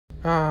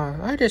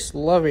I just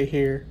love it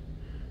here.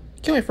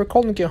 Can't wait for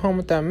Colton to get home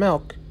with that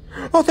milk.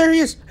 Oh, there he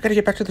is! I gotta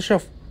get back to the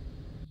shelf.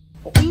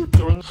 What are you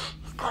doing?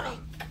 He's coming.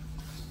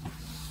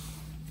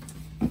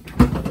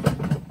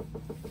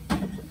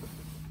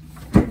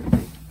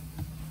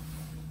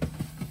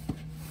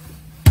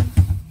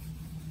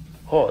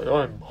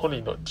 Hi, I'm Honey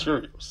Nut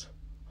Cheerios.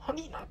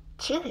 Honey Nut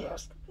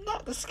Cheerios? No,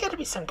 this has got to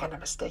be some kind of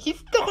mistake.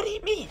 What do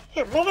you mean?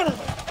 Here, move it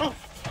over. Oh,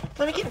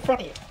 let me get in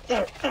front of you.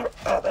 There we go.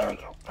 All right.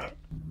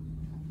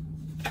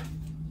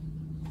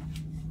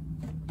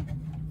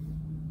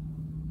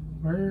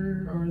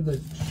 Where are the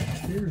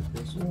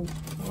Cheerios?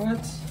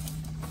 What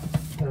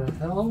the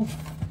hell?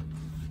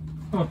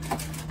 Huh.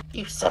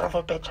 You son of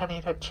a bitch,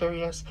 Honey Nut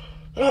Cheerios.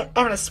 You know what?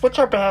 I'm gonna switch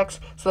our bags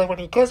so that when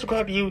he goes to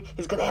grab you,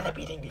 he's gonna end up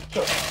eating me.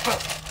 Here.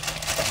 Stop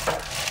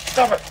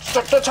it!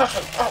 Stop! Don't touch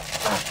me! Oh,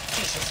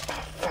 Jesus.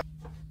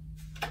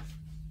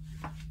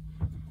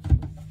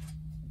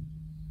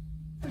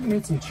 I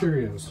need some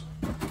Cheerios.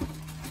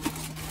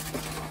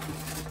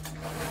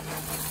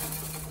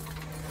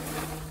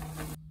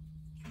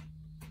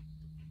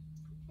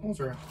 Those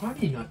are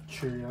Honey Nut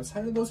Cheerios.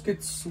 How did those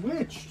get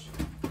switched?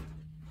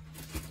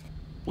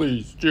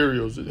 Please,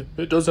 Cheerios,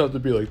 it doesn't have to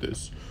be like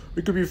this.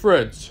 We could be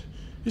friends.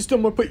 He still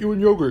might put you in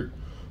yogurt.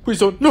 Please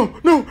don't. No!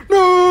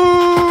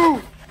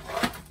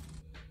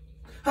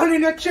 Honey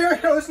Nut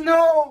Cheerios,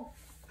 no!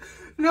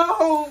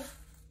 No!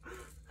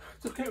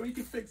 It's okay, we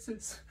can fix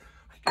this.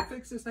 I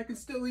can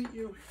still eat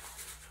you.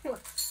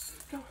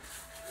 Come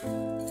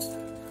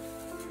on.